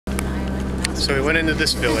So we went into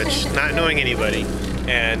this village, not knowing anybody,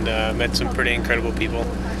 and met some pretty incredible people.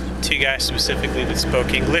 Two guys specifically that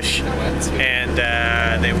spoke English, and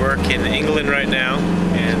they work in England right now,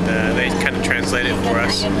 and they kind of translate it for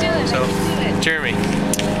us. So, Jeremy,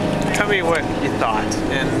 tell me what you thought,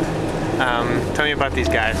 and tell me about these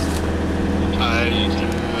guys. I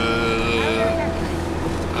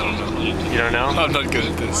don't know. You don't know? I'm not good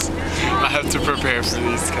at this. I have to prepare for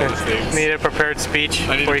these kind of things. Need a prepared speech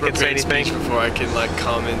before you can say anything? Before I can like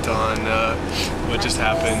comment on what just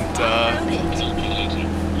happened.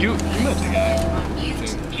 You met the guy.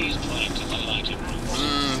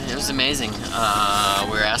 It was amazing.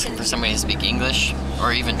 We were asking for somebody to speak English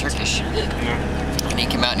or even Turkish. And he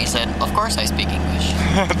came out and he said, "Of course I speak English."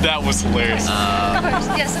 That was hilarious.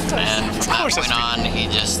 Yes, of course. And from that point on, he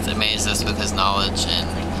just amazed us with his knowledge and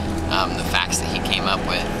the facts that he came up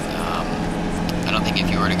with. I don't think if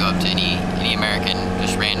you were to go up to any American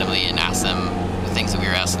just randomly and ask them the things that we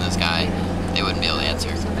were asking this guy, they wouldn't be able to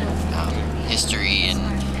answer. History and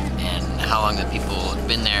how long the people had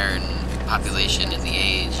been there, and population and the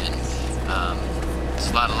age, and it's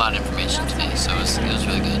a lot of information today. So it was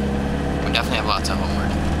really good. We definitely have lots of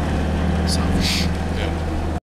homework. So.